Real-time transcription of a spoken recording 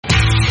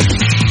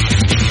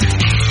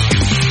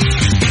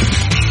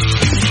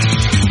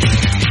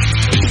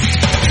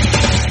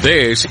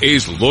This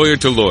is Lawyer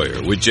to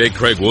Lawyer with J.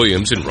 Craig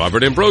Williams and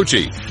Robert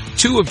Ambrogi,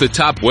 two of the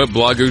top web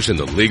bloggers in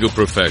the legal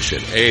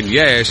profession. And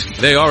yes,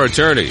 they are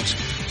attorneys.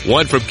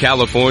 One from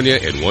California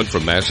and one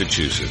from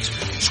Massachusetts,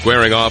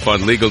 squaring off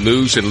on legal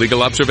news and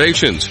legal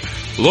observations.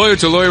 Lawyer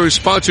to Lawyer is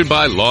sponsored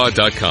by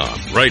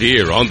Law.com, right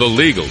here on the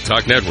Legal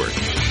Talk Network.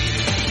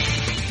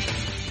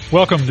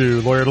 Welcome to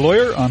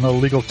Lawyer on the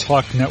Legal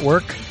Talk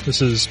Network.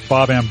 This is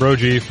Bob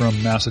Ambrogi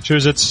from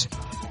Massachusetts.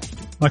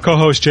 My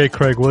co-host J.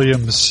 Craig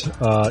Williams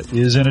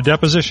is in a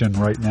deposition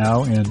right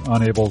now and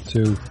unable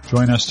to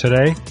join us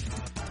today.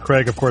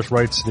 Craig, of course,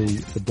 writes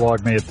the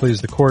blog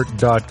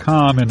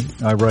mayitpleasethecourt.com, and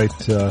I write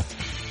the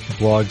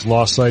blogs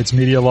Law Sites,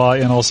 Media Law,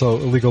 and also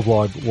a legal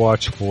blog,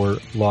 Watch for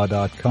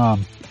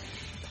Law.com.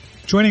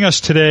 Joining us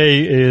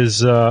today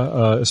is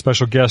a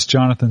special guest,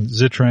 Jonathan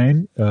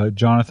Zittrain.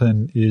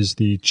 Jonathan is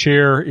the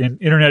chair in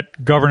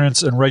Internet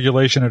Governance and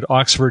Regulation at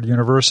Oxford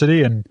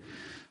University and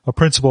a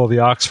principal of the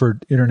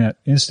Oxford Internet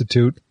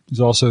Institute.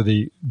 He's also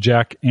the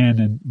Jack N.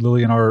 and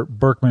Lillian R.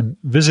 Berkman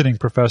Visiting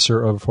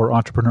Professor for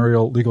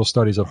Entrepreneurial Legal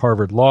Studies at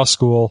Harvard Law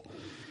School.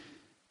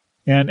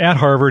 And at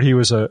Harvard, he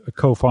was a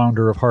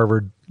co-founder of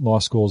Harvard Law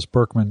School's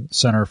Berkman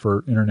Center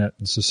for Internet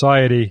and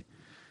Society.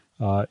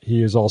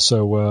 He is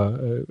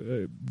also,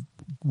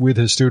 with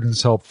his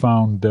students, helped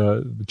found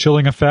the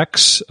Chilling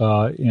Effects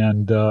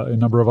and a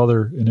number of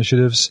other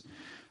initiatives.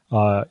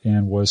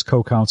 And was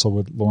co-counsel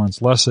with Lawrence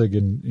Lessig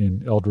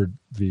in Eldred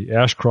v.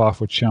 Ashcroft,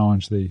 which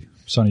challenged the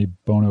Sonny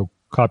Bono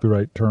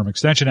Copyright Term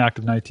Extension Act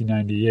of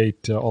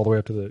 1998 all the way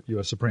up to the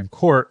U.S. Supreme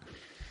Court.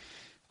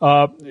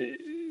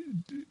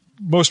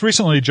 Most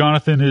recently,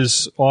 Jonathan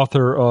is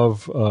author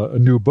of a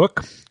new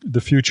book,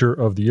 The Future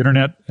of the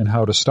Internet and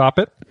How to Stop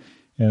It.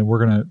 And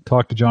we're going to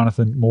talk to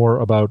Jonathan more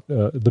about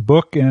the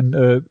book and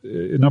a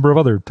number of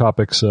other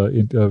topics of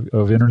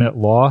Internet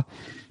law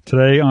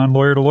today on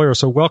Lawyer to Lawyer.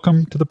 So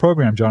welcome to the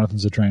program, Jonathan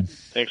Zittrain.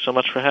 Thanks so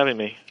much for having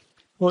me.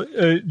 Well,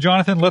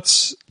 Jonathan,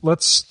 let's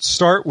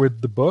start with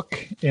the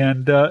book.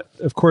 And,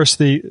 of course,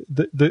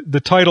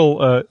 the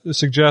title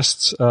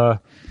suggests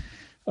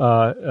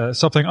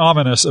something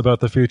ominous about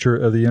the future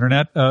of the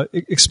Internet.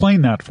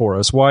 Explain that for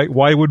us.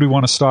 Why would we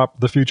want to stop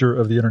the future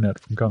of the Internet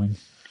from coming?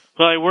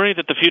 Well, I worry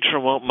that the future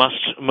won't much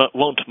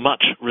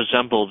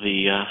resemble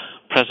the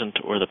present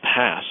or the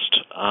past.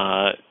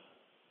 The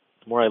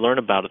more I learn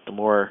about it, the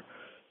more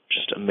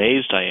just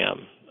amazed I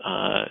am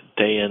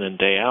day in and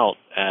day out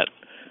at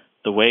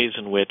the ways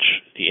in which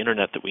the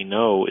Internet that we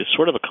know is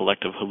sort of a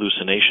collective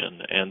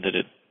hallucination, and that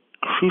it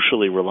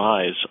crucially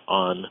relies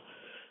on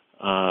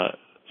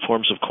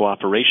forms of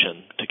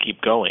cooperation to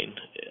keep going.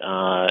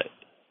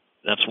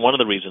 That's one of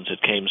the reasons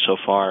it came so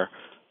far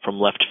from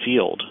left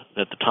field.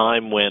 At the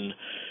time when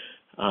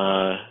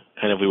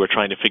we were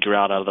trying to figure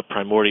out of the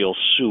primordial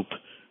soup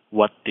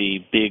what the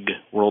big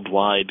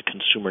worldwide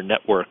consumer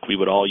network we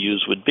would all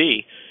use would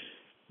be,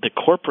 the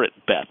corporate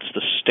bets,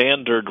 the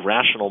standard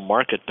rational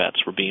market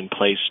bets were being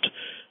placed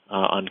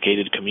on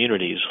gated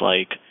communities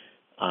like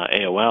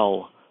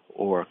AOL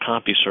or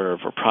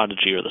CompuServe or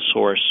Prodigy or The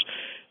Source.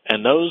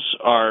 And those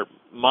are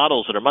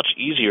models that are much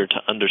easier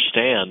to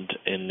understand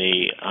in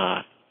the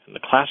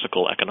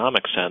classical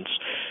economic sense.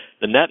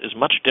 The net is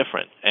much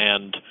different.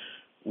 And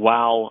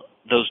while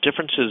those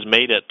differences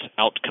made it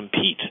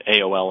outcompete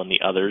AOL and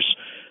the others,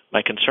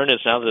 my concern is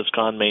now that it's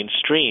gone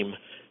mainstream,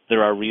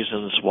 there are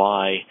reasons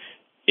why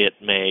it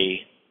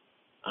may,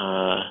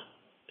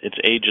 its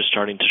age is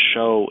starting to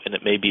show, and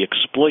it may be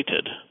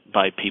exploited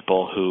by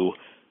people who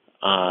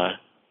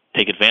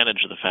take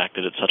advantage of the fact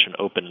that it's such an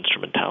open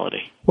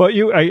instrumentality. Well,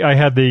 I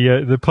had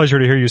the pleasure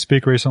to hear you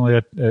speak recently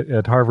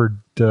at Harvard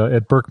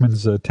at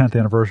Berkman's 10th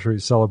anniversary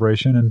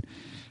celebration, and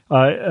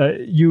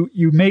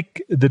you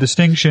make the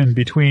distinction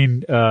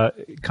between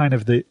kind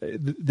of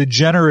the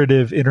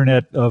generative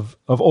Internet of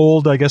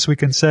old, I guess we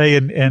can say,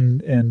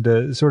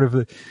 and sort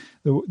of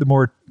the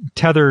more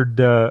tethered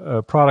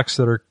products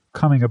that are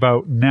coming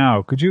about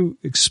now. Could you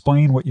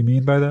explain what you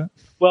mean by that?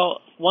 Well,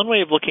 one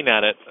way of looking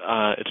at it,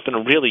 it's been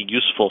a really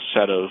useful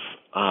set of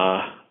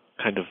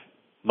kind of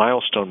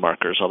milestone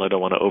markers, although I don't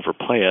want to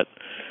overplay it,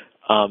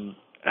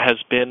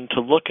 has been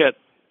to look at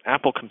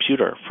Apple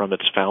Computer from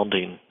its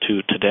founding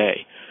to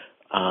today.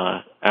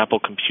 Apple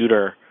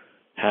Computer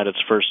had its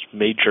first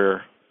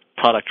major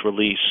product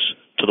release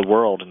to the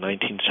world in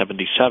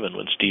 1977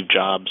 when Steve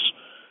Jobs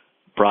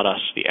brought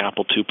us the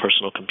Apple II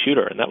personal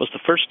computer. And that was the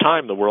first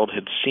time the world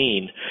had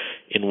seen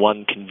in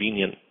one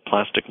convenient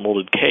plastic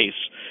molded case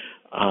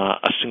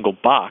a single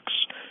box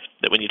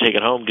that when you take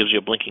it home gives you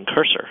a blinking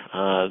cursor.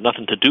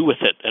 Nothing to do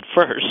with it at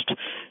first,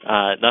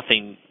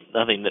 nothing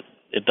that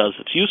it does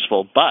that's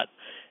useful, but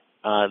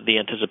the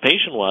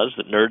anticipation was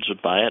that nerds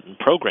would buy it and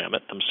program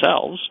it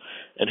themselves,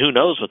 and who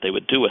knows what they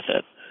would do with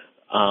it.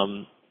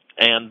 And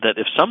that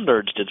if some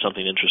nerds did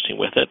something interesting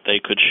with it, they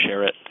could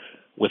share it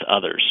with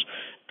others.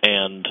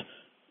 And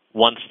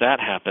once that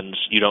happens,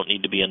 you don't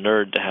need to be a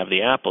nerd to have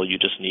the Apple. You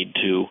just need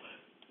to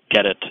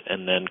get it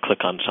and then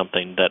click on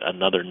something that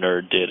another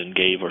nerd did and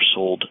gave or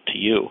sold to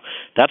you.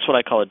 That's what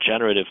I call a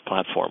generative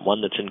platform,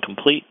 one that's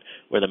incomplete,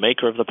 where the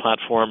maker of the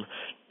platform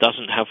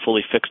doesn't have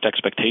fully fixed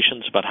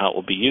expectations about how it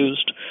will be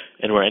used,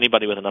 and where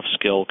anybody with enough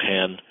skill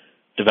can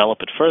develop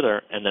it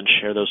further and then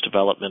share those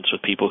developments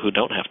with people who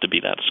don't have to be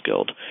that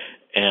skilled.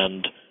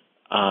 And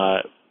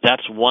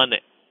that's one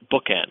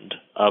bookend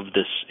of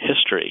this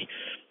history.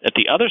 At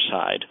the other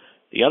side,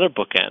 the other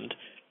bookend,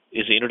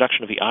 is the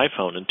introduction of the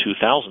iPhone in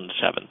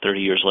 2007, 30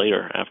 years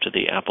later after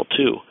the Apple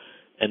II.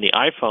 And the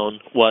iPhone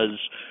was,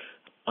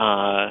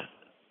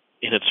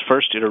 in its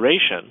first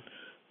iteration,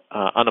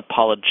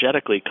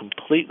 unapologetically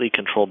completely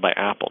controlled by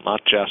Apple,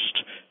 not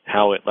just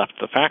how it left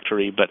the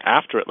factory, but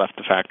after it left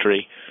the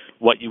factory,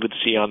 what you would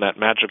see on that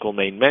magical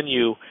main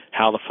menu,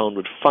 how the phone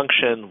would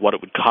function, what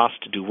it would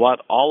cost to do what,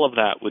 all of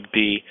that would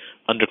be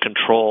under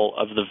control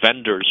of the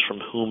vendors from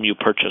whom you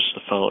purchase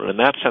the phone. And in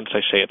that sense, I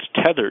say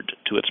it's tethered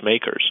to its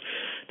makers.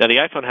 Now, the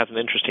iPhone has an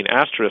interesting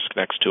asterisk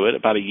next to it.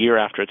 About a year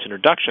after its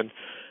introduction,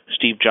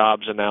 Steve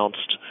Jobs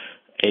announced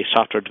a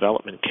software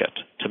development kit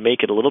to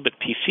make it a little bit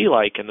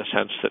PC-like in the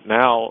sense that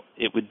now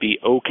it would be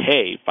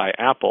okay by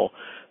Apple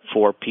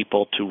for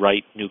people to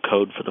write new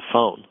code for the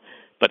phone.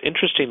 But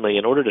interestingly,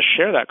 in order to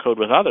share that code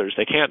with others,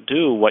 they can't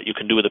do what you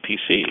can do with a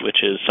PC,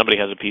 which is somebody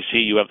has a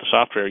PC, you have the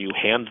software, you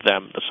hand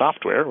them the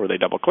software, or they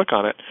double-click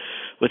on it.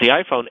 With the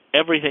iPhone,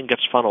 everything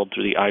gets funneled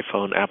through the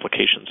iPhone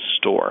application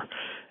store.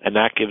 And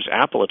that gives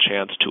Apple a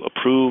chance to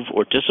approve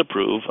or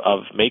disapprove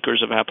of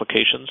makers of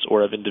applications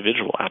or of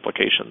individual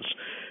applications.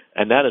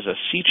 And that is a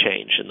sea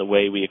change in the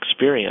way we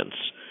experience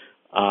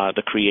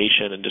the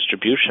creation and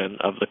distribution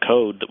of the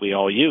code that we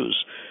all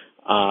use.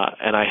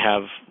 And I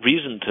have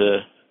reason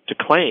to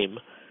claim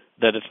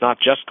that it's not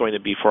just going to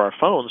be for our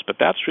phones, but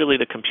that's really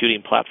the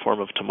computing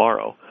platform of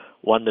tomorrow,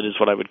 one that is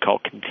what I would call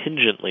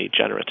contingently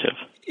generative.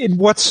 And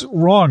what's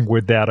wrong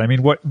with that? I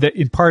mean,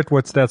 in part,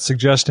 what that's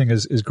suggesting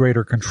is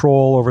greater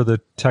control over the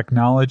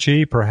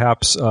technology,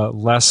 perhaps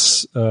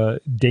less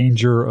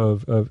danger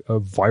of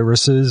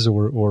viruses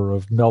or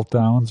of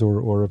meltdowns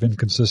or of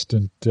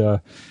inconsistent,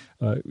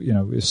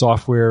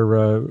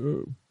 software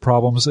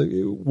problems.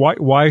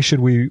 Why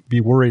should we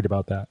be worried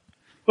about that?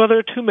 Well, there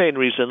are two main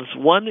reasons.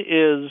 One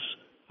is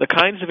the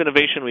kinds of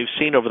innovation we've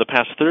seen over the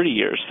past 30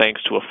 years,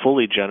 thanks to a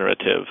fully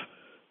generative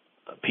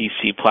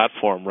PC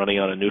platform running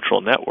on a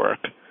neutral network,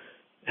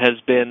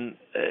 there've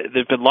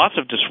been lots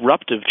of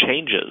disruptive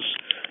changes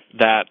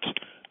that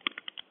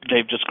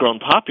they've just grown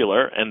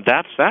popular, and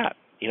that's that.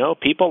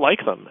 People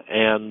like them.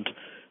 And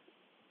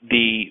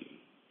the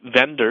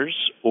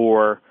vendors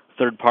or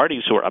third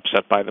parties who are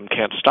upset by them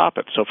can't stop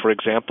it. So, for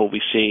example,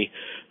 we see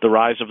the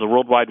rise of the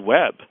World Wide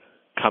Web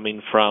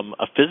coming from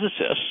a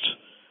physicist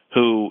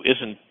who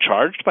isn't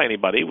charged by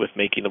anybody with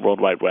making the World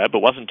Wide Web.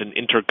 It wasn't an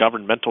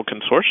intergovernmental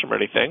consortium or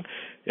anything.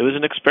 It was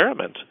an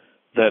experiment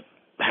that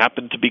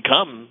happened to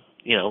become,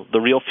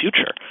 the real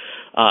future.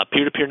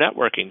 Peer-to-peer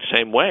networking,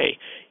 same way.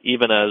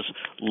 Even as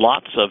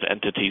lots of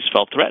entities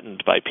felt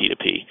threatened by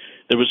P2P,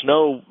 there was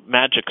no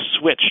magic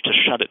switch to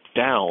shut it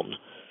down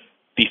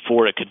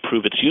before it could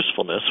prove its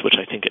usefulness, which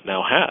I think it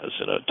now has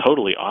in a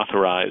totally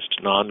authorized,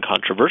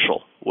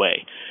 non-controversial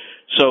way.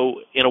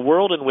 So in a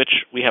world in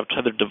which we have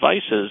tethered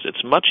devices,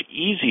 it's much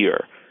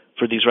easier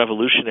for these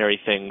revolutionary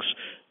things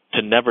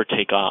to never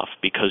take off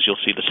because you'll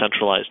see the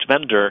centralized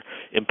vendor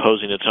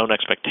imposing its own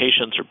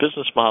expectations or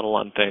business model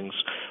on things,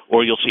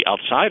 or you'll see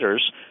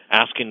outsiders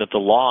asking that the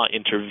law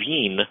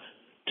intervene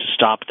to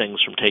stop things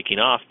from taking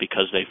off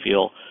because they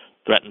feel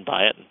threatened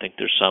by it and think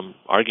there's some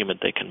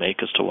argument they can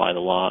make as to why the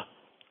law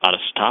ought to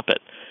stop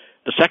it.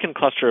 The second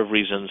cluster of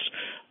reasons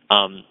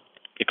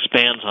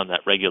expands on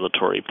that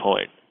regulatory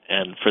point.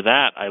 And for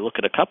that, I look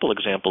at a couple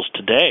examples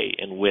today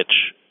in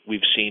which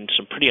we've seen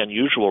some pretty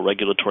unusual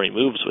regulatory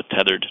moves with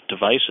tethered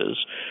devices.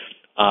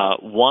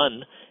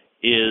 One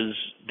is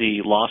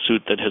the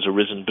lawsuit that has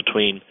arisen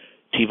between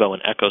TiVo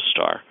and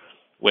EchoStar,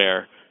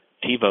 where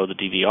TiVo, the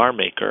DVR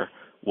maker,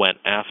 went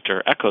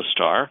after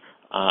EchoStar,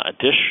 a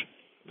dish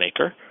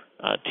maker,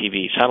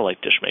 TV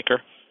satellite dish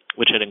maker,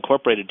 which had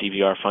incorporated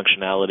DVR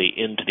functionality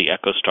into the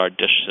EchoStar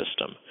dish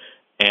system.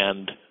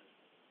 And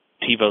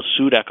TiVo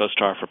sued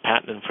EchoStar for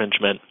patent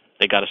infringement.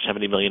 They got a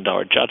 $70 million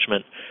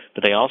judgment,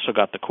 but they also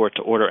got the court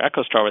to order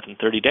EchoStar within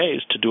 30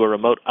 days to do a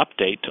remote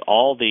update to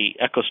all the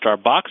EchoStar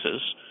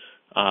boxes,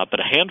 but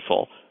a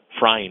handful,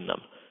 frying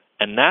them.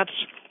 And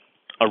that's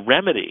a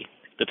remedy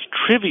that's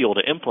trivial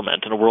to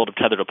implement in a world of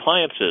tethered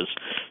appliances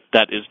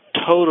that is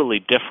totally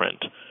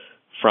different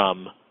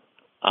from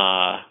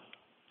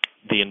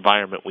the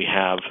environment we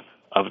have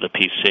of the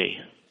PC.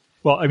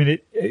 Well, I mean,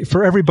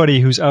 for everybody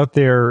who's out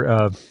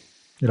there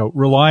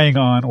relying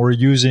on or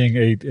using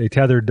a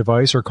tethered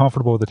device or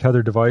comfortable with a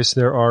tethered device,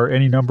 there are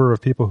any number of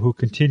people who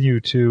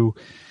continue to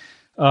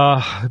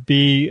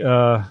be,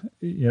 not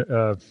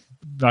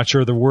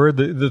sure the word,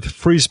 the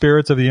free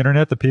spirits of the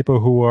internet, the people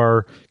who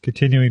are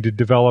continuing to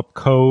develop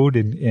code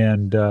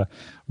and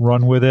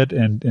run with it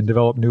and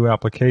develop new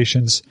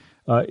applications.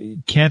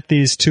 Can't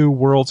these two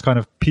worlds kind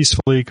of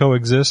peacefully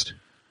coexist?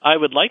 I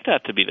would like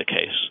that to be the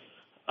case.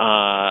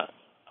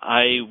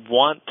 I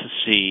want to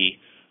see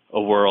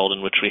a world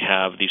in which we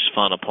have these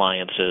fun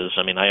appliances.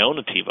 I mean, I own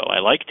a TiVo. I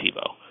like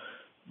TiVo.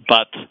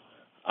 But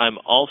I'm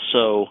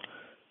also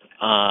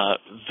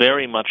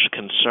very much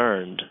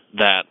concerned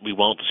that we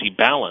won't see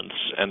balance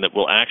and that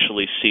we'll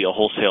actually see a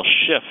wholesale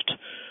shift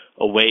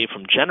away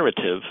from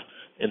generative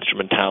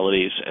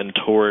instrumentalities and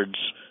towards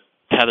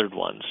tethered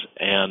ones.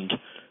 And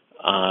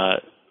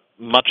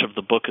much of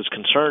the book is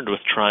concerned with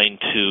trying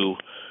to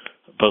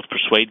both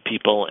persuade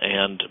people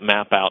and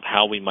map out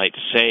how we might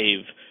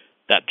save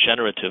that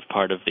generative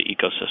part of the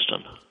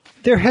ecosystem.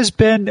 There has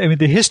been,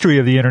 the history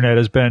of the internet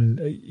has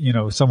been,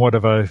 somewhat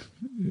of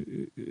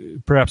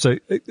perhaps a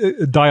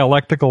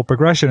dialectical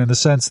progression in the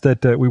sense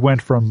that we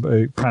went from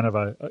a kind of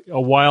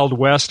a Wild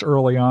West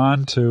early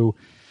on to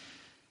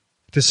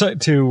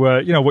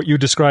what you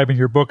describe in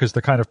your book as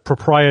the kind of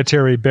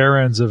proprietary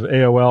barons of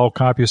AOL,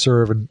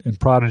 CompuServe, and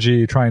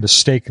Prodigy trying to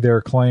stake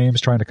their claims,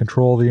 trying to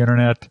control the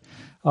internet,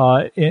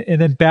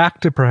 and then back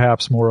to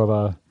perhaps more of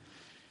a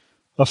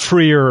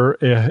freer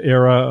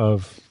era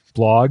of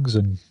blogs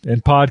and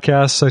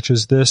podcasts such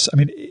as this.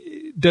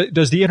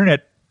 Does the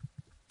internet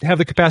have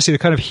the capacity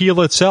to kind of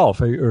heal itself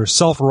or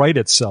self-right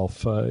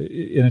itself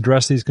and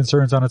address these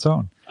concerns on its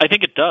own? I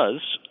think it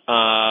does,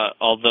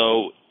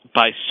 although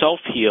by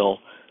self-heal,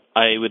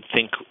 I would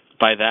think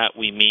by that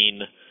we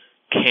mean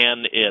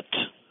can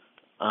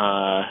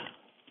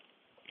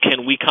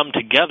we come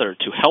together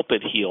to help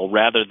it heal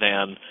rather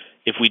than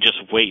if we just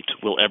wait,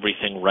 will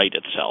everything right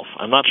itself?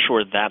 I'm not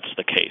sure that's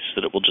the case,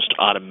 that it will just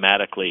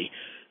automatically,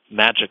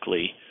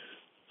 magically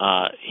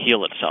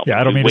heal itself. Yeah,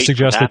 I don't mean to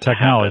suggest that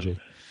technology.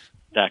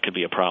 That could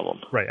be a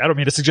problem. Right. I don't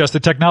mean to suggest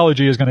that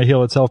technology is going to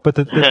heal itself, but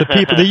the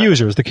people, the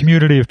users, the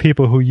community of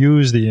people who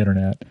use the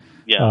internet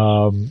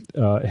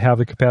have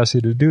the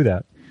capacity to do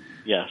that.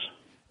 Yes.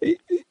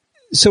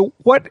 So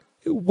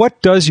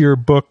what does your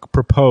book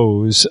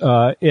propose?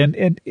 And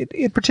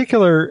in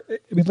particular,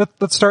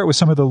 let's start with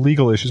some of the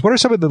legal issues. What are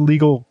some of the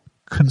legal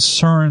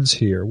concerns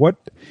here?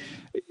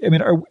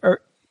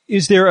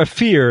 Is there a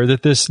fear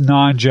that this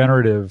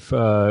non-generative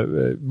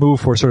move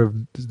for sort of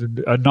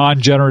a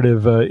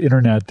non-generative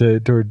internet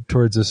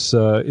towards this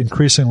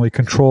increasingly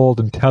controlled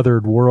and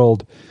tethered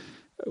world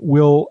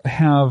will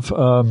have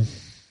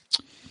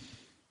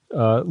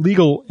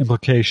legal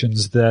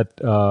implications that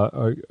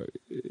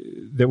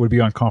would be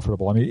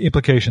uncomfortable?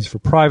 Implications for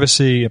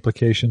privacy,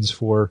 implications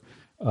for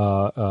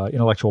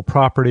intellectual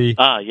property.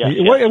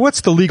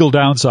 What's the legal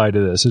downside to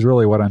this is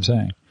really what I'm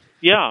saying.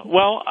 Yeah,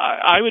 well,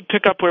 I would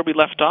pick up where we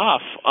left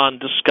off on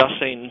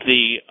discussing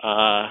the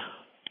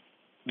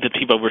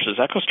TiVo versus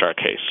EchoStar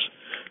case.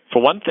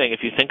 For one thing, if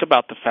you think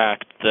about the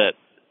fact that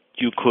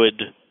you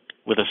could,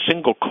 with a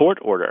single court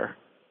order,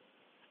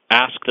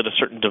 ask that a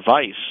certain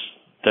device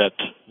that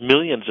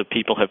millions of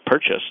people have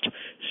purchased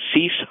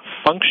cease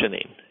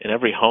functioning in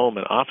every home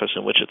and office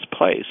in which it's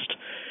placed,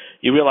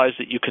 you realize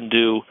that you can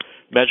do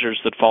measures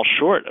that fall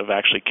short of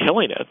actually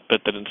killing it, but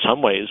that in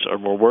some ways are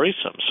more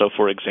worrisome. So,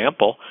 for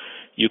example,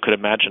 you could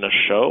imagine a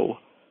show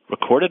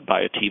recorded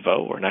by a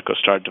TiVo or an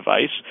EchoStar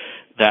device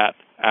that,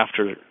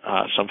 after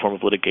some form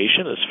of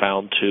litigation, is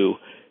found to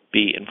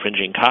be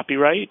infringing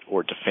copyright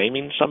or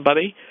defaming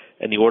somebody,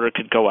 and the order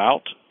could go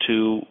out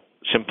to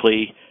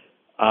simply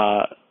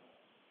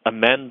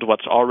amend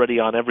what's already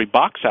on every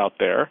box out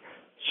there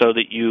so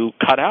that you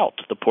cut out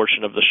the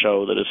portion of the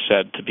show that is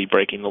said to be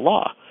breaking the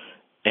law.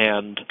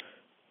 And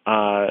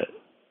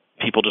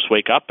people just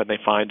wake up and they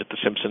find that The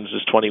Simpsons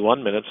is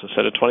 21 minutes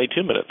instead of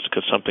 22 minutes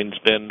because something's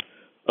been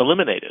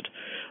eliminated.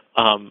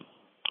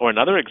 Or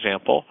another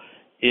example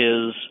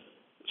is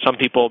some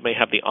people may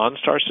have the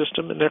OnStar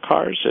system in their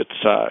cars. It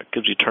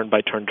gives you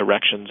turn-by-turn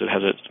directions. It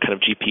has a kind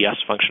of GPS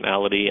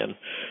functionality and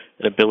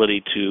an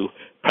ability to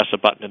press a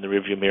button in the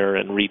rearview mirror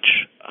and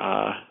reach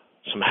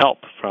some help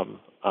from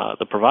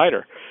the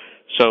provider.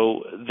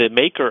 So the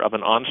maker of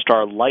an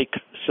OnStar-like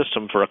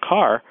system for a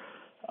car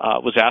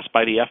was asked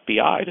by the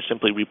FBI to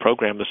simply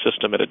reprogram the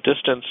system at a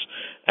distance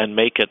and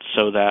make it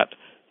so that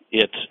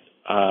it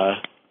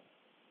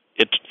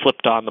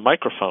flipped on the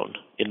microphone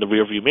in the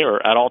rearview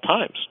mirror at all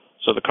times.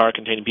 So the car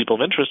containing people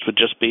of interest would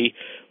just be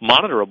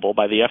monitorable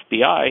by the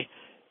FBI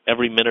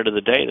every minute of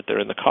the day that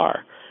they're in the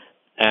car.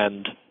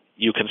 And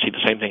you can see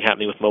the same thing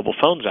happening with mobile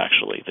phones,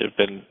 actually. There have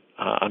been,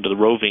 under the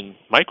roving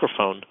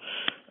microphone,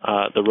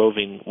 the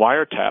roving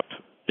wiretap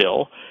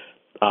bill,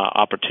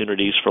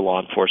 opportunities for law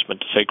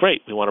enforcement to say,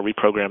 great, we want to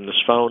reprogram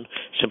this phone,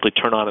 simply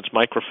turn on its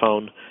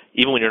microphone.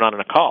 Even when you're not on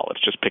a call,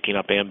 it's just picking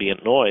up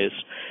ambient noise.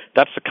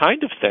 That's the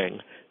kind of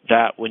thing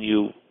that when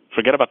you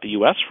forget about the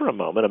U.S. for a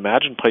moment,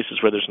 imagine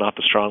places where there's not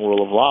the strong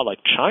rule of law like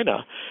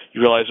China,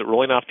 you realize that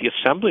rolling off the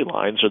assembly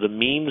lines are the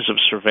means of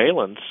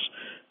surveillance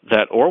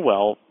that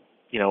Orwell,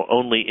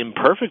 only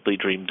imperfectly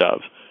dreamed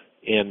of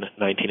in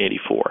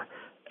 1984.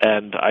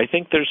 And I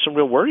think there's some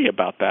real worry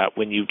about that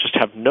when you just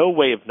have no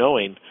way of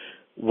knowing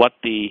what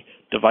the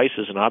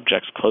devices and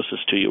objects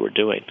closest to you are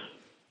doing.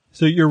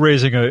 So you're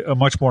raising a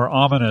much more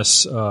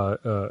ominous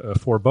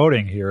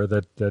foreboding here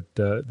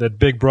that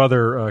Big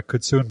Brother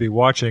could soon be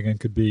watching and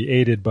could be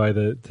aided by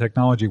the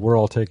technology we're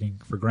all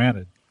taking for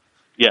granted.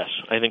 Yes,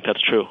 I think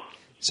that's true.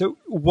 So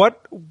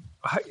what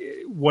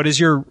is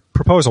your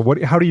proposal?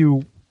 How do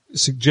you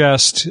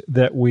suggest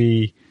that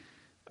we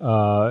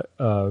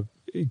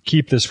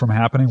keep this from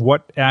happening?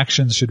 What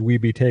actions should we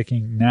be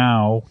taking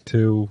now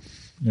to,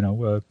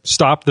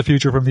 stop the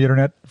future from the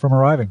internet from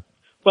arriving?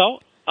 Well,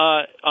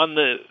 on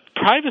the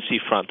privacy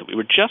front that we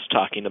were just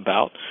talking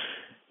about,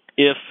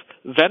 if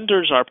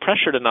vendors are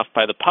pressured enough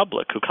by the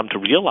public who come to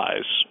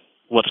realize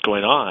what's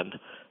going on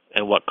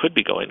and what could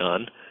be going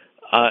on,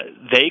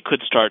 they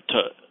could start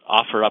to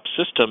offer up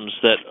systems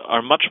that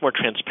are much more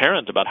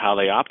transparent about how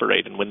they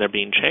operate and when they're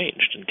being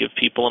changed, and give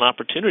people an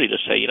opportunity to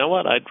say, you know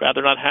what, I'd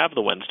rather not have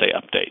the Wednesday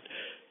update.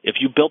 If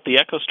you built the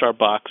EchoStar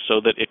box so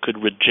that it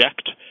could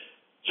reject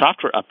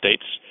software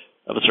updates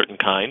of a certain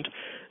kind,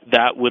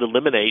 that would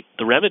eliminate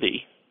the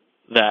remedy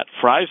that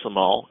fries them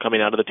all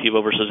coming out of the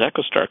TiVo versus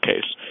EchoStar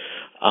case.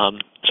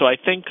 So I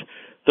think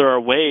there are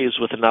ways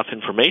with enough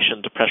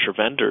information to pressure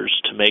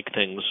vendors to make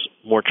things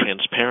more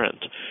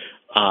transparent.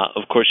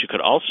 Of course, you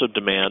could also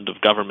demand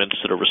of governments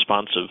that are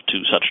responsive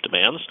to such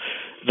demands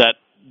that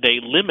they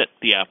limit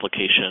the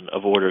application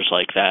of orders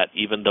like that,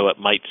 even though it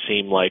might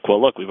seem like, well,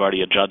 look, we've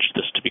already adjudged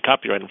this to be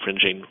copyright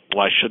infringing.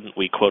 Why shouldn't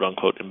we, quote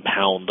unquote,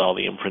 impound all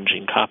the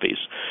infringing copies?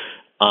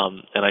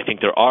 And I think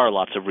there are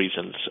lots of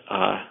reasons,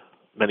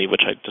 many of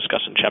which I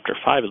discuss in Chapter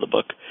 5 of the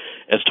book,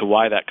 as to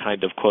why that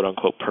kind of, quote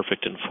unquote,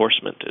 perfect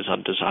enforcement is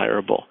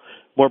undesirable.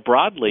 More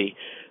broadly,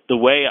 the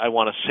way I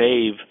want to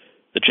save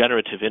the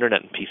generative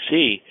internet and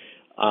PC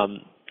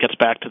gets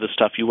back to the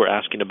stuff you were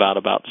asking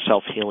about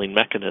self-healing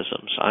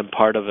mechanisms. I'm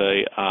part of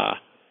an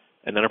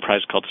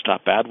enterprise called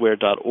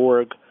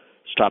StopBadware.org.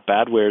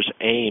 StopBadware's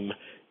aim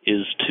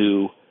is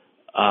to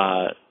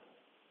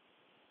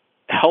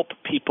help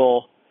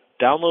people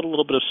download a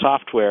little bit of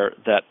software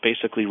that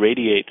basically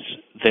radiates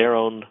their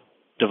own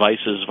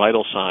device's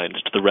vital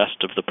signs to the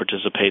rest of the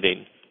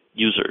participating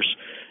users.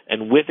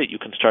 And with it, you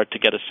can start to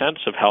get a sense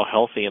of how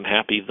healthy and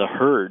happy the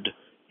herd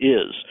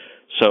is.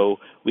 So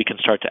we can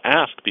start to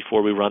ask,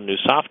 before we run new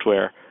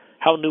software,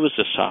 how new is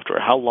this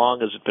software? How long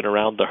has it been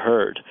around the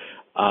herd?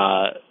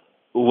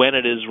 When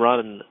it is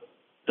run,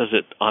 does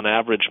it, on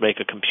average, make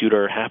a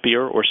computer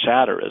happier or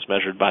sadder, as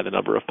measured by the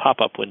number of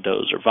pop-up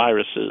windows or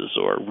viruses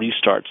or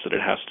restarts that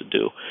it has to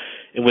do?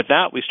 And with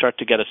that, we start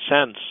to get a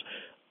sense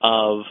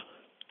of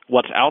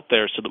what's out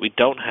there so that we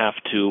don't have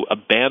to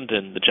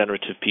abandon the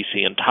generative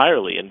PC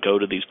entirely and go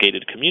to these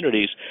gated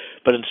communities,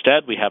 but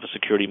instead we have a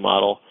security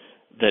model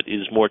that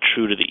is more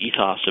true to the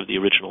ethos of the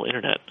original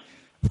internet.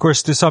 Of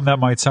course, to some that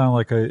might sound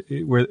like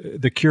where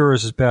the cure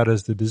is as bad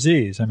as the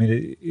disease. I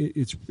mean,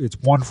 it's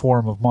one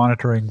form of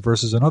monitoring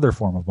versus another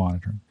form of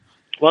monitoring.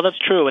 Well, that's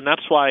true, and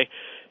that's why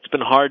it's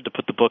been hard to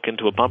put the book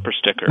into a bumper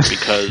sticker,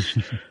 because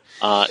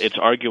it's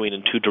arguing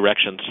in two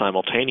directions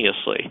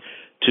simultaneously.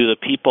 To the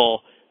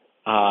people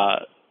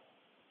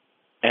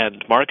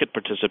and market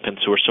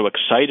participants who are so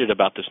excited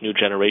about this new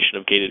generation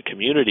of gated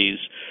communities,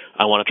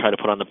 I want to try to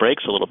put on the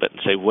brakes a little bit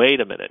and say,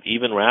 wait a minute,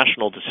 even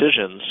rational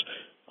decisions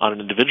on an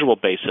individual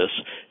basis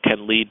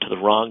can lead to the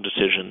wrong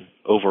decision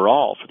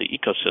overall for the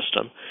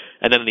ecosystem.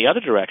 And then in the other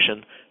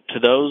direction, to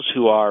those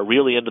who are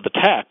really into the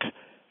tech,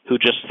 who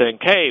just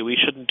think, hey, we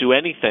shouldn't do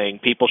anything,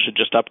 people should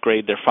just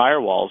upgrade their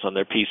firewalls on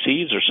their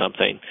PCs or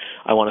something,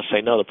 I want to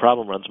say, no, the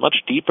problem runs much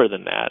deeper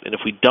than that. And if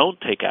we don't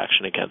take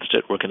action against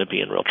it, we're going to be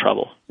in real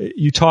trouble.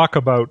 You talk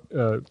about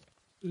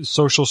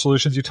social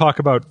solutions. You talk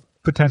about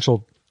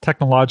potential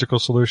technological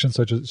solutions,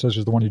 such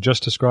as the one you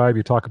just described.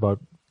 You talk about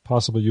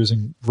possibly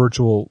using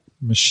virtual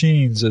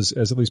machines as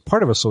at least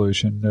part of a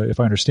solution, if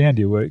I understand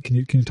you. Can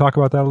you talk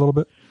about that a little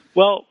bit?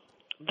 Well,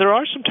 there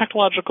are some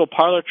technological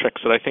parlor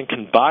tricks that I think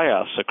can buy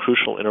us a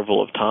crucial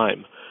interval of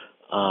time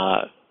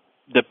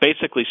that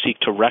basically seek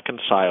to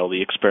reconcile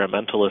the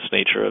experimentalist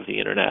nature of the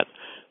internet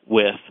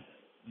with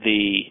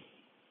the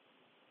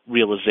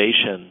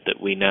realization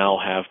that we now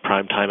have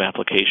prime-time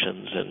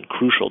applications and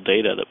crucial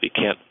data that we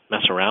can't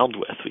mess around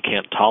with. We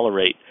can't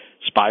tolerate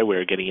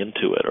spyware getting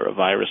into it or a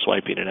virus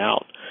wiping it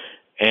out.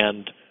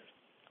 And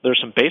there's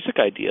some basic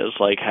ideas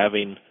like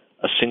having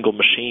a single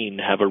machine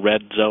have a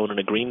red zone and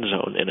a green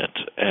zone in it,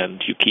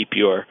 and you keep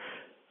your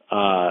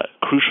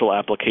crucial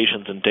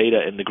applications and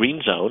data in the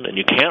green zone, and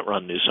you can't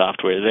run new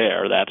software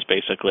there. That's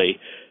basically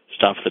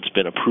stuff that's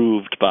been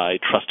approved by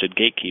trusted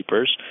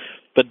gatekeepers.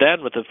 But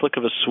then with the flick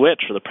of a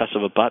switch or the press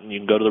of a button, you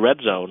can go to the red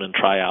zone and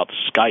try out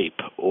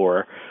Skype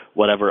or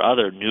whatever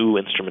other new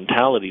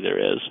instrumentality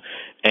there is.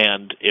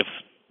 And if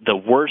the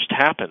worst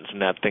happens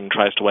and that thing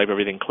tries to wipe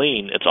everything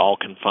clean, it's all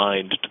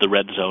confined to the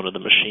red zone of the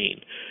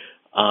machine.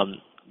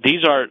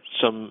 These are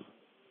some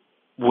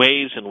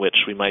ways in which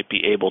we might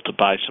be able to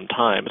buy some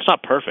time. It's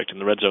not perfect. In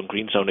the red zone,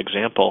 green zone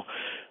example,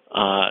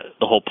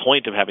 the whole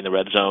point of having the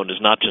red zone is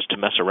not just to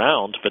mess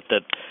around, but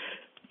that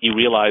you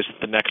realize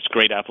that the next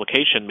great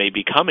application may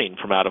be coming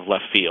from out of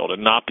left field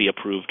and not be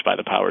approved by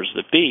the powers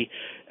that be.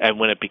 And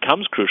when it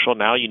becomes crucial,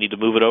 now you need to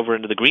move it over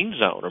into the green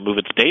zone or move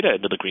its data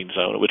into the green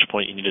zone, at which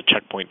point you need a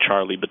checkpoint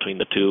Charlie between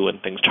the two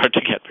and things start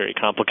to get very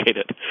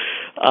complicated.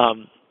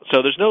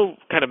 So there's no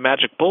kind of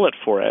magic bullet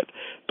for it,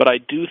 but I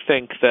do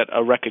think that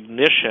a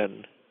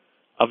recognition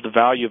of the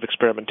value of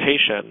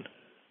experimentation,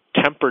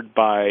 tempered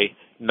by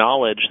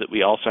knowledge that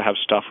we also have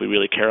stuff we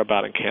really care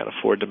about and can't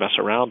afford to mess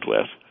around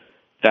with,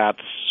 that's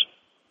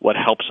what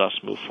helps us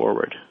move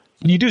forward.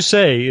 And you do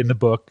say in the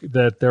book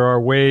that there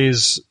are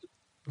ways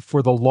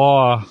for the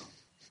law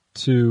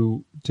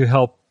to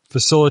help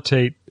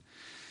facilitate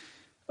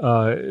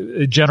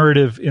a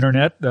generative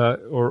internet,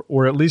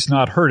 or at least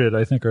not hurt it,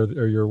 I think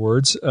are your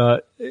words.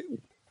 Are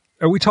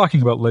we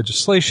talking about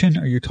legislation?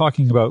 Are you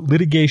talking about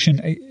litigation?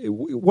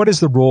 What is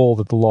the role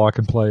that the law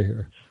can play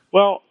here?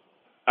 Well,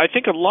 I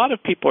think a lot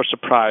of people are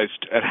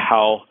surprised at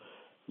how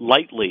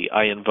lightly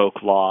I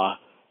invoke law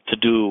to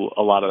do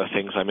a lot of the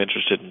things I'm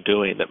interested in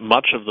doing, that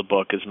much of the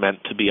book is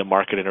meant to be a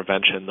market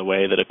intervention the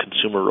way that a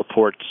Consumer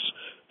Reports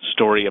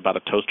story about a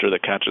toaster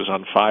that catches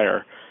on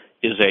fire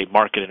is a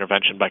market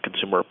intervention by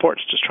Consumer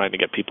Reports, just trying to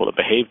get people to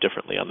behave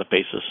differently on the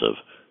basis of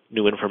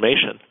new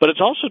information. But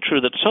it's also true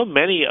that so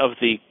many of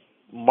the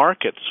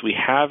markets we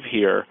have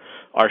here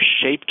are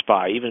shaped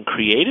by, even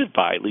created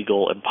by,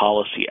 legal and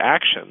policy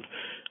action,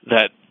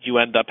 that you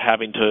end up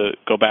having to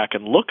go back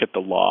and look at the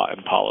law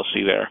and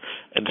policy there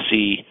and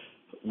see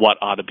what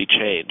ought to be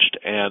changed.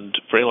 And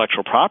for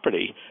intellectual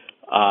property,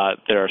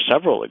 there are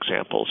several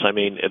examples. I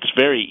mean, it's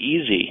very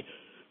easy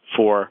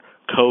for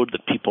code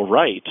that people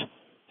write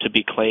to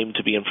be claimed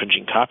to be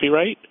infringing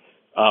copyright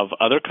of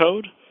other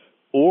code,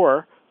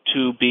 or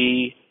to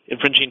be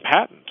infringing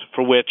patent,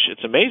 for which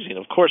it's amazing.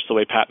 Of course, the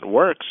way patent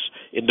works,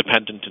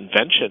 independent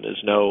invention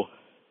is no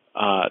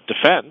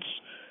defense.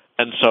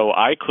 And so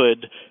I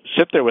could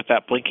sit there with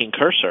that blinking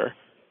cursor,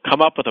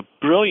 come up with a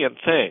brilliant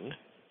thing,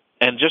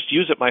 and just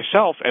use it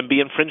myself and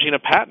be infringing a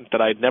patent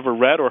that I'd never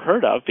read or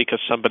heard of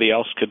because somebody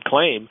else could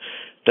claim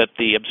that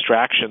the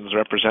abstractions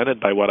represented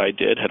by what I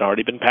did had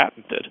already been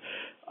patented,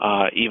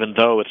 even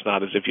though it's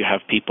not as if you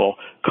have people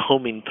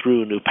combing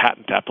through new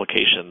patent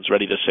applications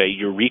ready to say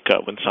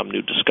eureka when some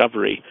new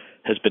discovery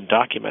has been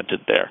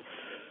documented there.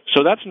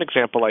 So that's an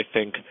example, I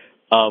think,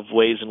 of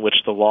ways in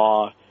which the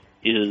law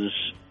is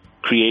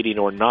creating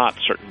or not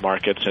certain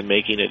markets and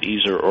making it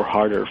easier or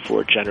harder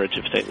for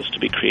generative things to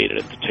be created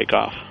and to take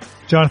off.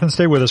 Jonathan,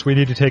 stay with us. We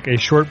need to take a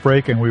short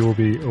break, and we will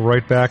be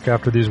right back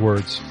after these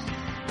words.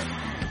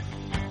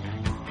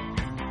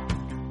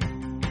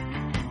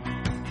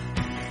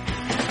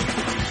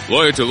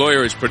 Lawyer to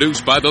Lawyer is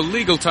produced by the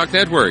Legal Talk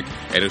Network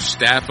and a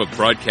staff of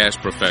broadcast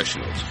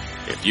professionals.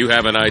 If you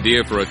have an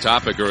idea for a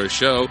topic or a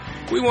show,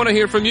 we want to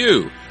hear from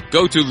you.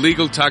 Go to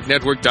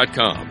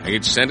LegalTalkNetwork.com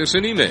and send us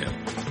an email.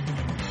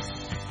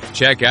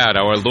 Check out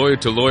our Lawyer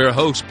to Lawyer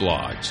host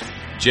blogs.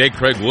 J.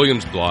 Craig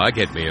Williams' blog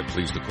at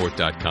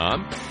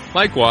mayitpleasethecourt.com.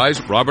 Likewise,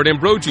 Robert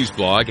Ambrogi's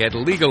blog at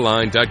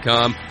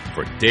LegalLine.com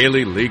for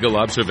daily legal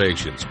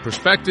observations,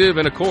 perspective,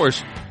 and, of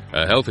course,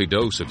 a healthy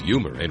dose of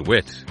humor and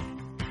wit.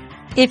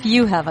 If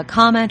you have a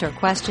comment or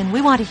question,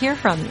 we want to hear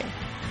from you.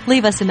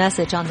 Leave us a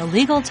message on the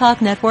Legal Talk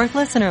Network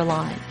listener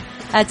line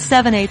at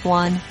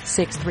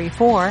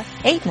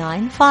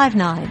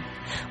 781-634-8959.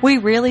 We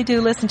really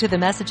do listen to the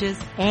messages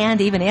and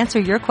even answer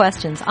your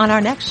questions on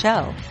our next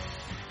show.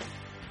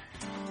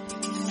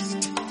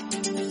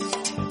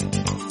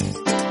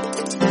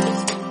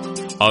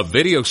 A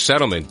video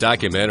settlement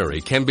documentary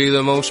can be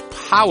the most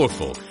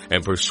powerful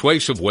and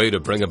persuasive way to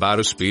bring about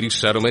a speedy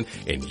settlement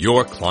in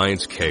your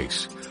client's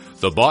case.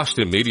 The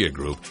Boston Media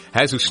Group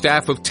has a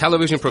staff of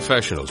television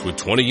professionals with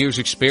 20 years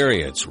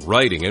experience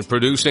writing and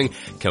producing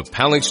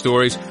compelling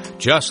stories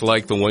just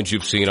like the ones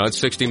you've seen on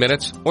 60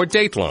 Minutes or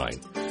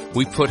Dateline.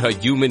 We put a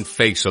human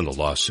face on the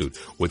lawsuit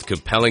with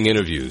compelling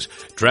interviews,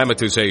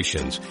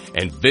 dramatizations,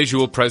 and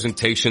visual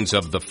presentations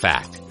of the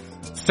fact.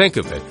 Think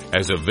of it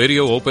as a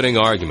video opening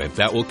argument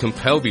that will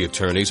compel the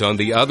attorneys on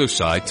the other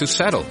side to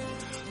settle.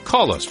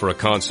 Call us for a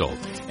consult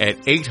at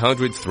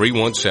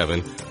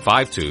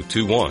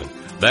 800-317-5221.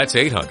 That's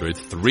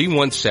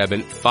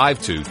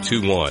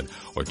 800-317-5221.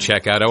 Or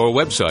check out our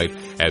website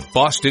at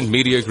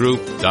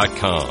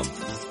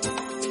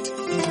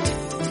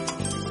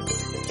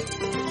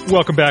bostonmediagroup.com.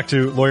 Welcome back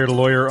to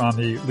Lawyer on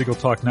the Legal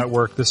Talk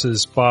Network. This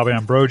is Bob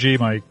Ambrogi.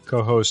 My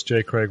co-host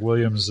J. Craig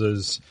Williams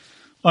is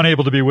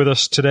unable to be with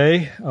us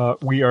today.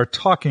 We are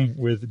talking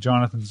with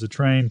Jonathan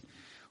Zittrain,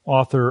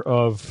 author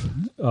of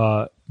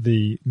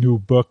the new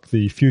book,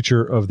 The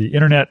Future of the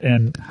Internet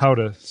and How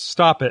to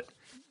Stop It.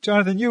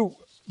 Jonathan,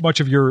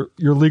 much of your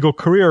legal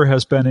career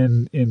has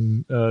been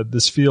in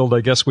this field,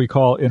 I guess we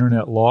call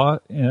internet law,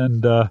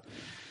 and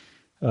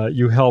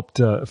you helped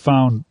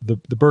found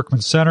the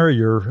Berkman Center.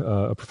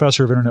 You're a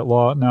professor of internet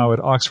law now at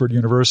Oxford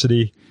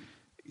University.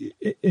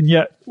 And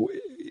yet,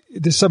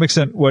 to some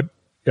extent, what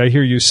I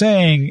hear you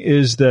saying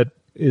is that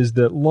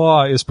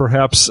law is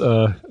perhaps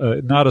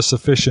not a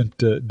sufficient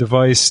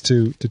device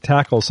to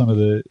tackle some of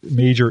the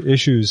major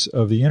issues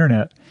of the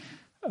internet.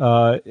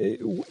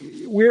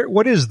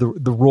 What is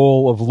the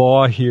role of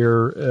law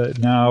here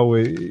now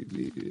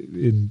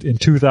in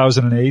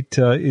 2008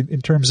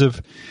 in terms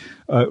of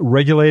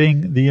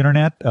regulating the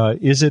internet?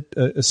 Is it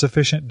a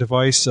sufficient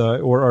device,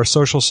 or are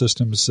social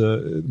systems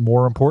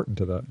more important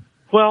to that?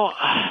 Well,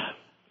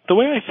 the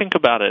way I think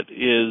about it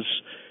is,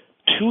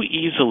 too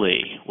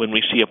easily, when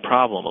we see a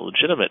problem, a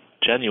legitimate,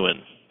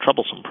 genuine,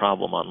 troublesome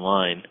problem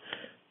online,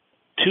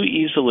 too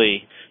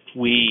easily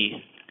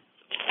we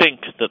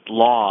think that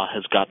law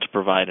has got to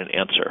provide an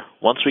answer.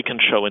 Once we can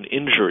show an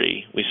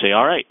injury, we say,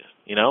 all right,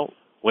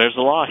 where's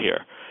the law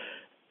here?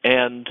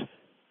 And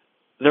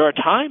there are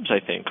times, I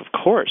think, of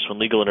course, when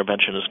legal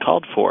intervention is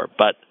called for,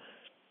 but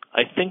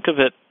I think of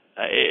it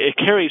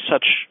carries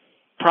such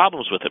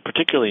problems with it,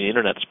 particularly in the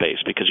internet space,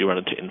 because you run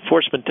into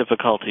enforcement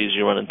difficulties,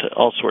 you run into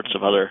all sorts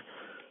of other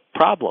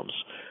problems,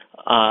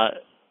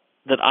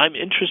 that I'm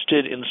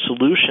interested in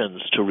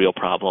solutions to real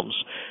problems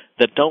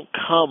that don't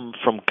come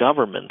from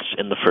governments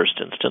in the first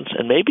instance,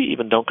 and maybe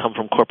even don't come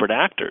from corporate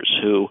actors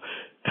who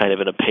kind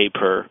of in a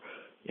pay-per,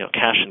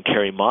 cash and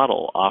carry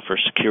model offer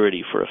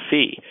security for a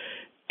fee.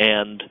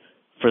 And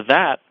for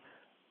that,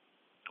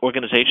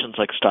 organizations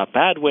like Stop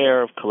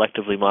Badware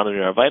collectively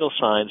monitoring our vital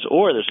signs,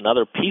 or there's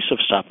another piece of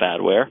Stop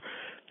Badware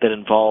that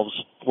involves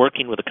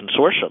working with a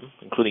consortium,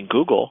 including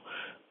Google,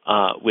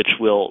 which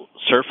will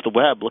surf the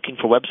web looking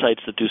for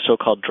websites that do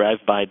so-called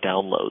drive-by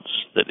downloads,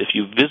 that if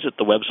you visit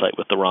the website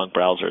with the wrong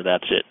browser,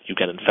 that's it. You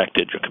get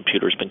infected. Your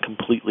computer's been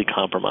completely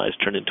compromised,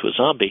 turned into a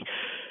zombie.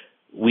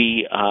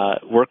 We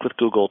work with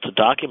Google to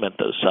document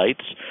those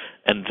sites,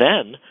 and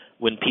then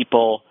when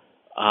people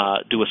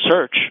do a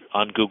search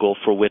on Google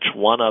for which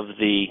one of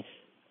the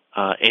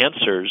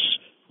answers,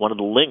 one of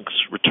the links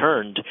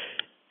returned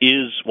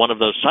is one of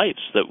those sites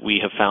that we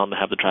have found to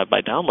have the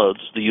drive-by downloads,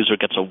 the user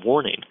gets a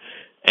warning.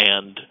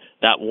 And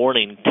that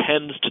warning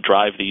tends to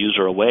drive the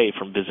user away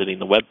from visiting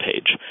the web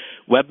page.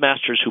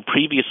 Webmasters who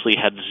previously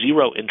had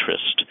zero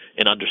interest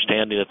in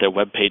understanding that their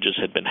web pages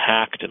had been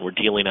hacked and were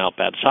dealing out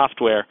bad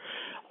software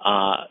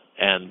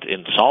and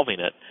in solving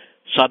it,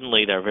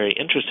 suddenly they're very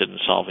interested in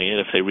solving it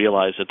if they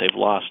realize that they've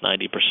lost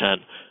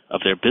 90%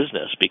 of their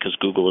business because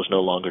Google is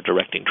no longer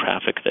directing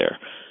traffic there.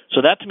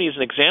 So that to me is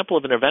an example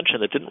of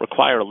intervention that didn't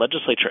require a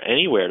legislature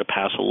anywhere to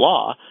pass a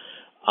law,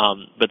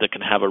 but that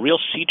can have a real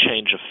sea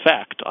change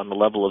effect on the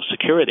level of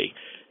security.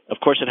 Of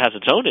course, it has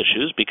its own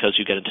issues because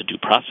you get into due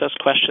process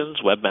questions.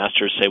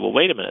 Webmasters say, well,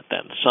 wait a minute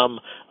then. Some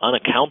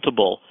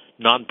unaccountable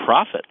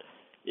nonprofit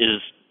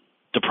is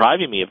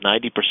depriving me of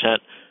 90%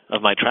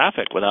 of my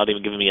traffic without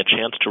even giving me a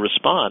chance to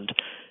respond.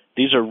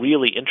 These are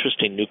really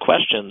interesting new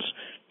questions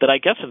that I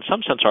guess in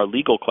some sense are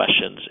legal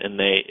questions in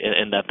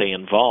that they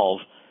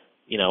involve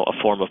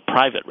a form of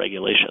private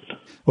regulation.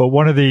 Well,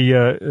 one of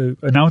the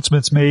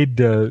announcements made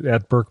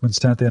at Berkman's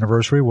 10th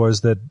anniversary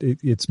was that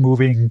it's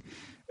moving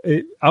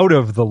out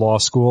of the law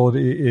school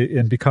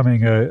and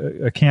becoming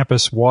a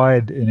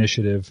campus-wide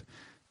initiative.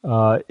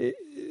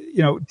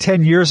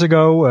 10 years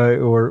ago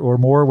or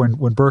more,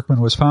 when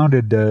Berkman was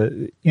founded,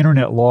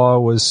 internet law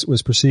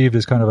was perceived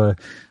as kind of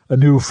a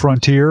new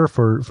frontier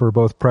for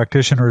both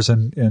practitioners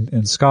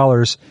and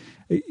scholars.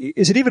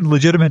 Is it even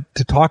legitimate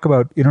to talk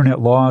about internet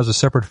law as a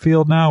separate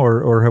field now,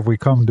 or have we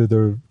come to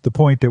the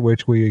point at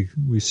which we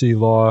see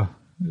law,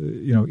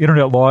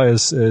 internet law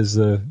as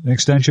an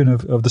extension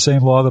of the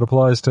same law that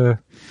applies to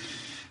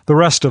the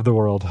rest of the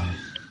world?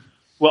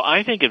 Well,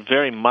 I think it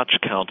very much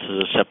counts as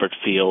a separate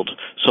field,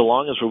 so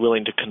long as we're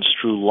willing to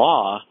construe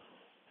law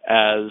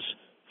as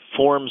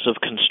forms of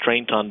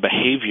constraint on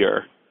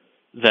behavior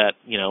that,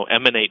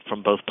 emanate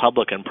from both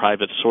public and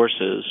private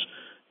sources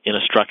in a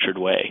structured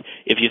way.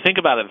 If you think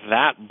about it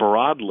that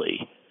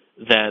broadly,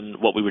 then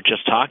what we were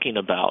just talking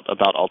about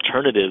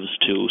alternatives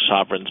to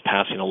sovereigns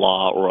passing a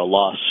law or a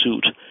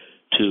lawsuit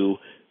to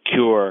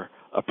cure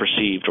a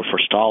perceived or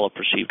forestall a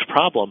perceived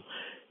problem,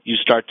 you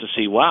start to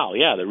see, wow,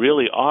 yeah, there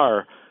really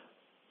are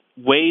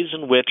ways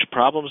in which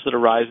problems that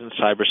arise in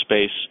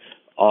cyberspace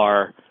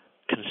are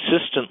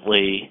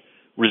consistently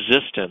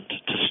resistant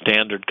to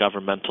standard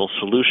governmental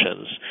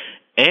solutions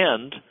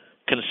and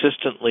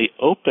consistently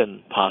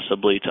open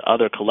possibly to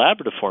other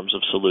collaborative forms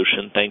of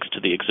solution thanks to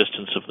the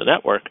existence of the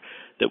network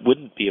that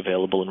wouldn't be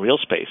available in real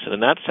space. And in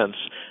that sense,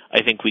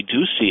 I think we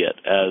do see it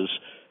as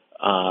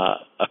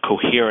a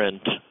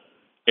coherent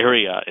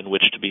area in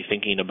which to be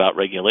thinking about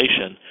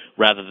regulation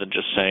rather than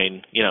just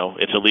saying,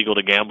 it's illegal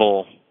to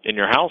gamble in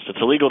your house, it's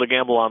illegal to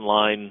gamble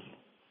online.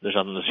 There's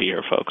nothing to see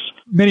here, folks.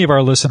 Many of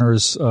our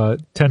listeners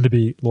tend to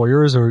be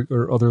lawyers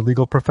or other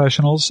legal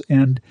professionals,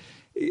 and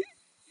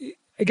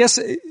I guess,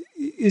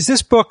 is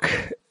this book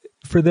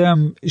for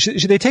them,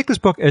 should they take this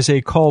book as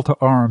a call to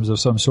arms of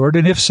some sort?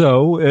 And if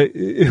so,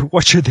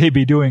 what should they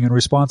be doing in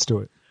response to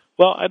it?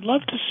 Well, I'd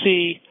love to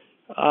see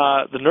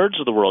the nerds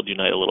of the world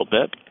unite a little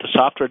bit, the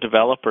software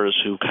developers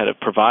who kind of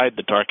provide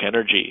the dark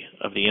energy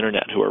of the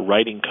internet, who are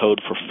writing code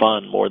for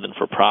fun more than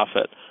for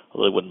profit,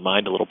 although they wouldn't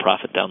mind a little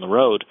profit down the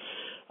road.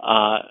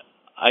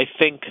 I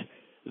think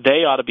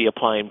they ought to be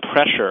applying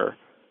pressure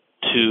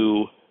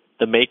to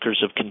the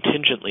makers of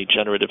contingently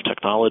generative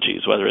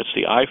technologies, whether it's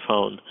the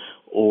iPhone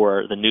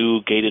or the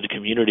new gated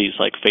communities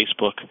like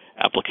Facebook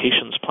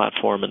Applications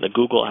Platform and the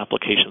Google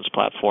Applications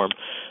Platform,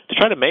 to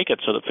try to make it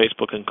so that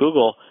Facebook and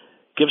Google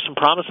give some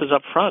promises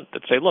up front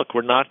that say, look,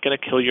 we're not going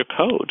to kill your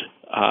code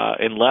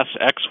unless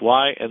X,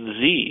 Y, and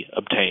Z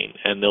obtain,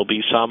 and there'll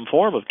be some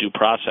form of due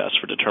process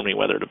for determining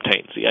whether it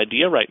obtains. The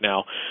idea right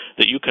now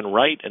that you can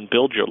write and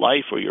build your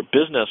life or your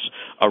business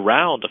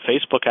around a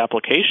Facebook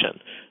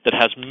application that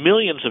has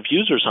millions of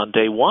users on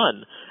day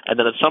one And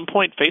then at some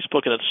point,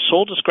 Facebook, in its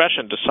sole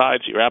discretion,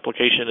 decides your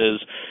application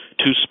is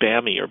too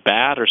spammy or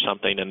bad or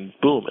something, and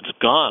boom, it's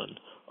gone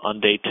on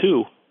day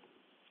 2.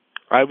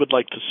 I would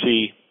like to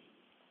see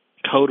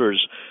coders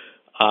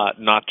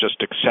not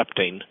just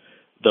accepting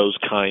those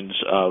kinds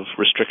of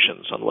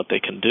restrictions on what they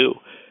can do.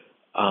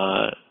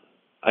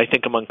 I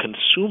think among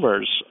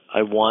consumers,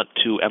 I want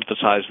to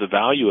emphasize the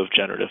value of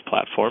generative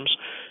platforms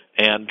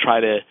and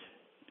try to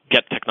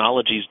get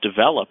technologies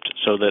developed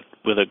so that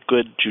with a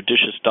good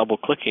judicious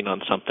double-clicking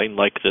on something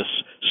like this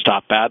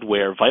Stop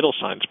Badware Vital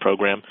Signs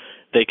program,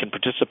 they can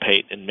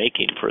participate in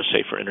making for a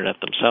safer Internet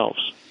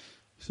themselves.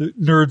 So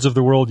nerds of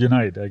the world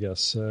unite, I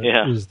guess,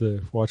 is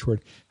the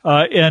watchword.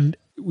 And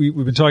we've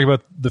been talking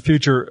about the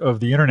future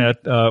of the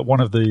Internet.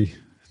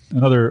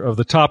 Another of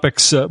the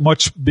topics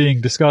much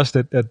being discussed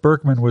at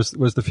Berkman was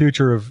the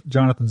future of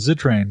Jonathan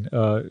Zittrain.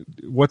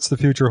 What's the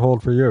future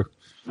hold for you?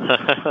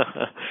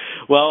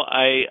 Well,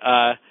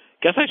 I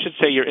guess I should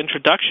say your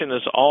introduction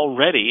is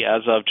already,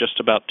 as of just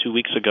about 2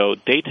 weeks ago,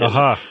 dated.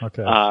 Aha,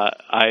 okay.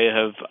 I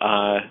have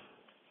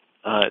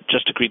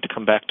just agreed to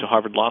come back to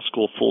Harvard Law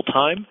School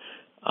full-time,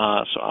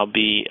 so I'll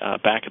be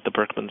back at the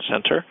Berkman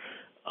Center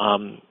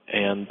and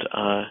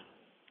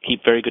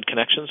keep very good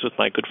connections with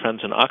my good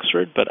friends in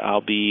Oxford, but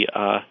I'll be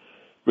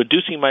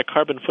reducing my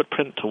carbon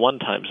footprint to 1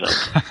 time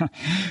zone.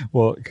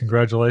 Well,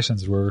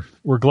 congratulations. We're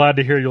glad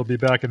to hear you'll be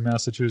back in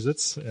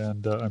Massachusetts,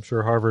 and I'm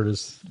sure Harvard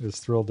is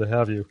thrilled to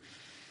have you.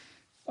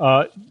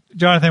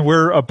 Jonathan,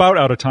 we're about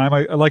out of time.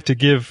 I like to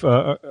give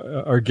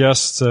our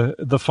guests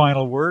the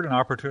final word, an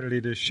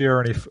opportunity to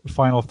share any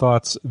final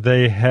thoughts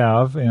they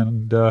have,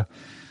 and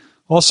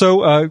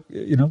also,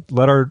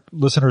 let our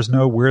listeners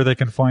know where they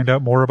can find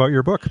out more about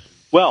your book.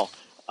 Well,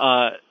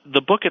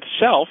 the book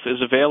itself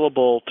is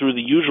available through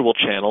the usual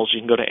channels. You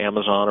can go to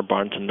Amazon or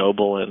Barnes &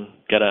 Noble and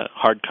get a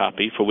hard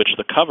copy, for which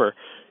the cover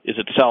is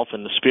itself,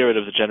 in the spirit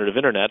of the generative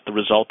Internet, the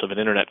result of an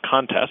Internet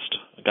contest.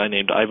 A guy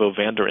named Ivo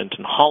van der Int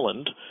in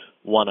Holland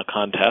won a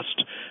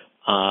contest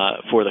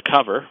for the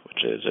cover,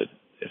 which is,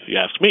 if you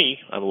ask me,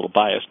 I'm a little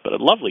biased, but a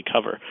lovely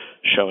cover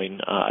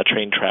showing a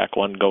train track,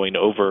 one going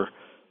over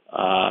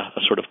a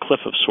sort of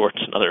cliff of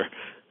sorts, another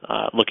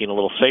looking a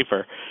little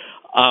safer.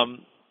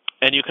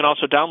 And you can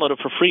also download it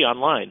for free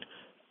online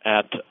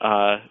at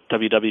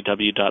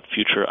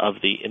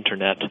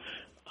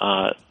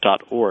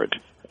www.futureoftheinternet.org.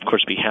 Of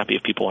course, be happy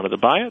if people wanted to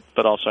buy it,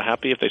 but also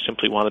happy if they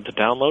simply wanted to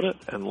download it.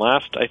 And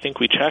last, I think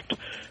we checked,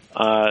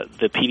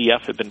 the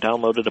PDF had been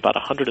downloaded about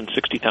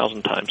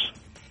 160,000 times.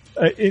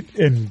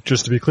 And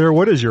just to be clear,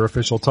 what is your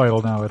official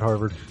title now at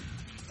Harvard?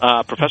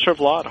 Professor of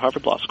Law at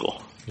Harvard Law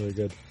School. Very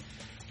good.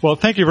 Well,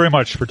 thank you very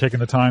much for taking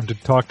the time to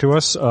talk to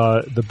us.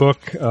 The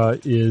book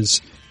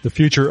is The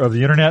Future of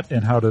the Internet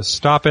and How to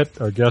Stop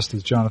It. Our guest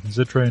is Jonathan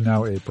Zittrain,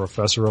 now a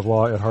professor of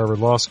law at Harvard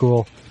Law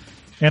School.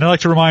 And I'd like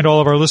to remind all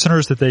of our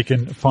listeners that they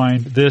can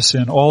find this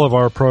and all of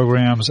our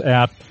programs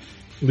at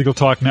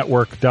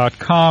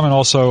LegalTalkNetwork.com and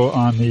also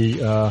on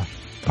the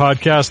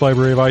podcast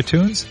library of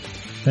iTunes.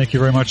 Thank you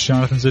very much,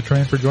 Jonathan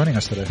Zittrain, for joining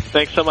us today.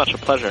 Thanks so much. A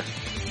pleasure.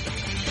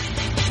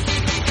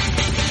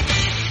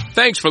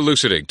 Thanks for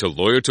listening to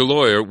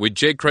Lawyer with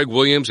J. Craig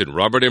Williams and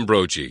Robert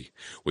Ambrogi.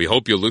 We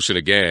hope you'll listen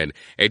again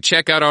and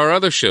check out our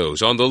other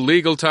shows on the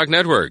Legal Talk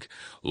Network.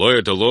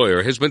 Lawyer to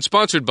Lawyer has been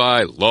sponsored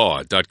by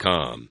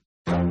Law.com.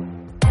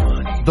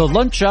 The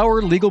Lunch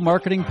Hour Legal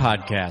Marketing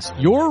Podcast,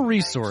 your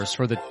resource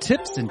for the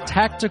tips and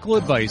tactical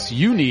advice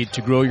you need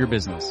to grow your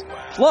business.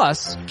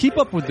 Plus, keep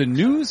up with the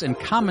news and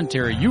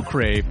commentary you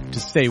crave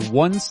to stay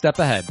one step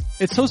ahead.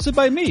 It's hosted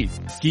by me,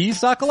 Guy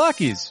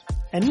Sakalakis.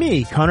 And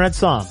me, Conrad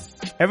Somm.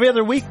 Every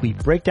other week, we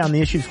break down the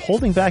issues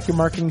holding back your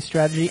marketing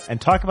strategy and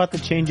talk about the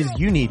changes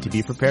you need to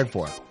be prepared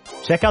for.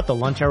 Check out the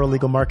Lunch Hour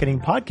Legal Marketing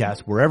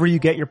Podcast wherever you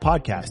get your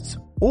podcasts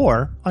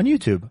or on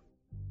YouTube.